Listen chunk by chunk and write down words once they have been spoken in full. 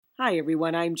Hi,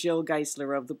 everyone. I'm Jill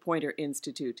Geisler of the Pointer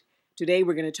Institute. Today,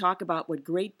 we're going to talk about what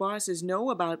great bosses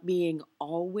know about being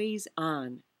always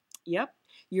on. Yep,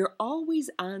 you're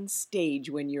always on stage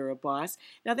when you're a boss.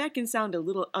 Now, that can sound a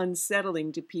little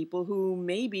unsettling to people who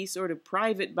may be sort of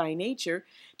private by nature,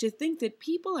 to think that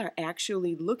people are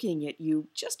actually looking at you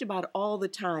just about all the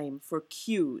time for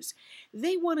cues.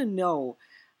 They want to know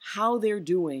how they're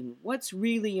doing, what's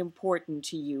really important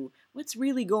to you, what's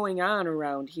really going on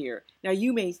around here. Now,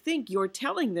 you may think you're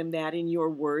telling them that in your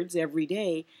words every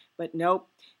day, but nope,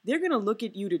 they're going to look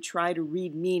at you to try to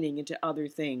read meaning into other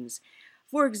things.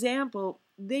 For example,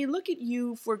 they look at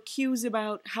you for cues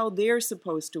about how they're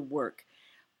supposed to work.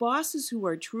 Bosses who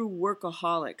are true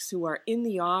workaholics, who are in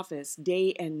the office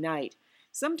day and night,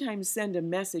 sometimes send a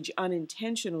message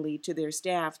unintentionally to their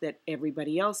staff that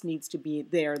everybody else needs to be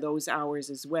there those hours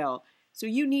as well. So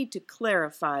you need to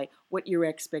clarify what your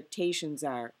expectations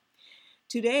are.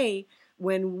 Today,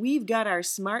 when we've got our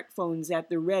smartphones at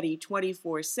the ready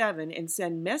 24/7 and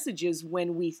send messages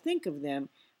when we think of them,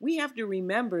 we have to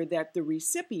remember that the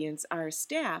recipients, our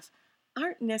staff,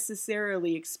 aren't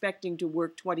necessarily expecting to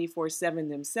work 24/7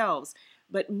 themselves,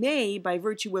 but may, by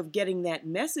virtue of getting that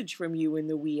message from you in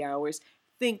the wee hours,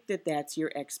 think that that's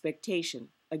your expectation.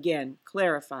 Again,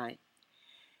 clarify.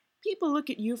 People look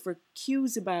at you for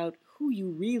cues about who you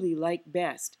really like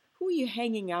best, who you're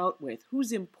hanging out with,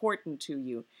 who's important to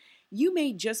you. You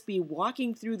may just be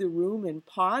walking through the room and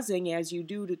pausing as you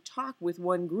do to talk with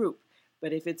one group,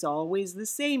 but if it's always the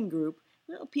same group,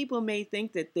 well, people may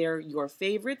think that they're your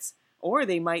favorites, or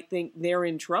they might think they're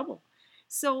in trouble.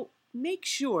 So make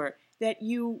sure that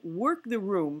you work the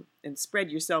room and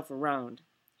spread yourself around.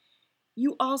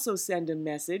 You also send a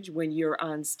message when you're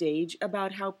on stage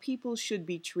about how people should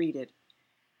be treated.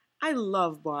 I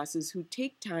love bosses who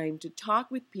take time to talk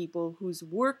with people whose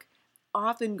work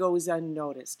often goes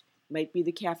unnoticed. It might be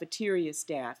the cafeteria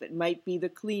staff, it might be the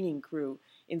cleaning crew.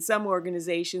 In some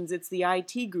organizations, it's the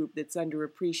IT group that's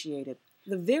underappreciated.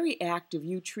 The very act of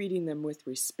you treating them with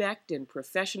respect and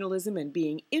professionalism and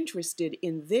being interested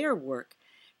in their work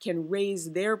can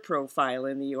raise their profile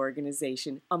in the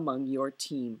organization among your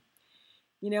team.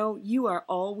 You know, you are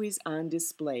always on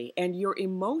display, and your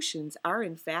emotions are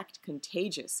in fact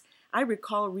contagious. I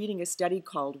recall reading a study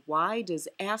called Why Does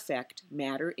Affect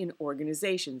Matter in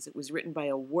Organizations? It was written by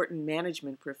a Wharton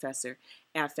management professor,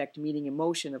 affect meaning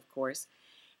emotion, of course.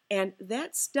 And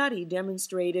that study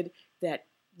demonstrated that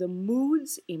the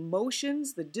moods,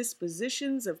 emotions, the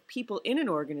dispositions of people in an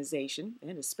organization,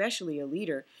 and especially a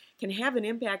leader, can have an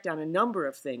impact on a number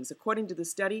of things. According to the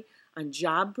study, on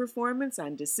job performance,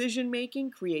 on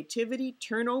decision-making, creativity,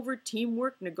 turnover,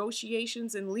 teamwork,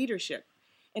 negotiations, and leadership.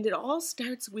 And it all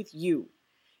starts with you,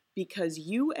 because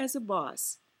you as a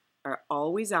boss are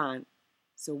always on.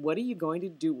 So what are you going to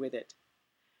do with it?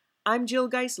 I'm Jill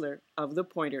Geisler of the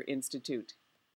Pointer Institute.